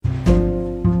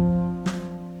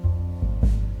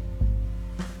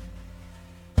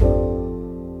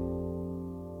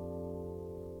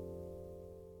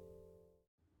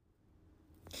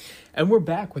And we're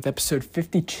back with episode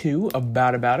 52 of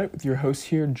About It with your host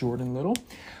here, Jordan Little.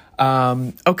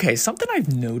 Okay, something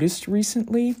I've noticed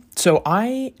recently. So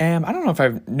I don't know if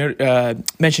I've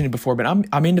mentioned it before, but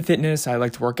I'm into fitness. I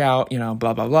like to work out,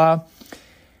 blah, blah, blah.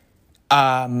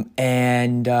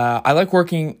 And I like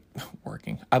working.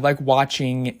 I like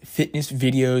watching fitness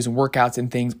videos and workouts and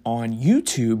things on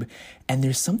YouTube. And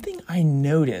there's something I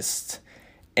noticed.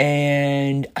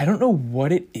 And I don't know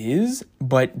what it is,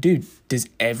 but dude, does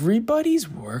everybody's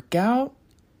workout,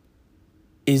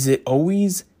 is it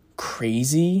always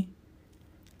crazy,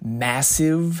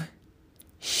 massive,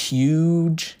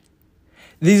 huge?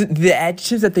 The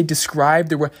adjectives that they described,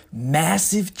 there were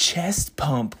massive chest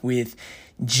pump with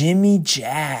Jimmy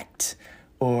jacked,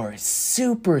 or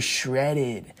super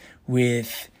shredded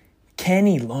with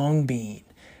Kenny Longbean.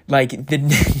 Like the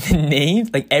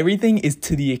names, like everything is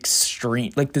to the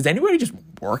extreme. Like, does anybody just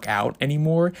work out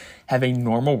anymore? Have a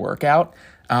normal workout,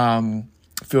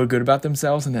 feel good about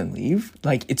themselves and then leave?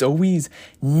 Like, it's always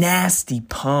nasty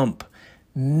pump,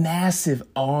 massive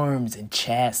arms and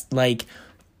chest. Like,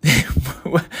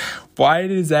 why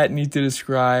does that need to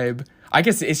describe? I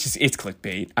guess it's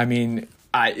clickbait. I mean,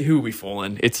 who are we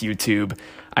fooling? It's YouTube.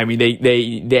 I mean, the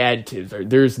additives are,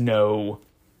 there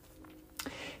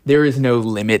is no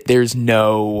limit. There's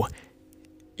no,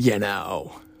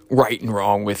 right and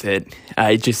wrong with it.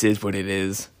 It just is what it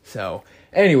is. So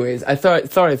anyways, I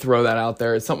thought I'd throw that out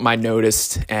there. It's something I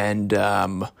noticed. And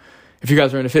if you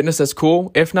guys are into fitness, that's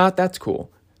cool. If not, that's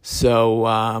cool.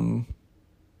 So,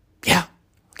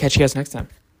 catch you guys next time.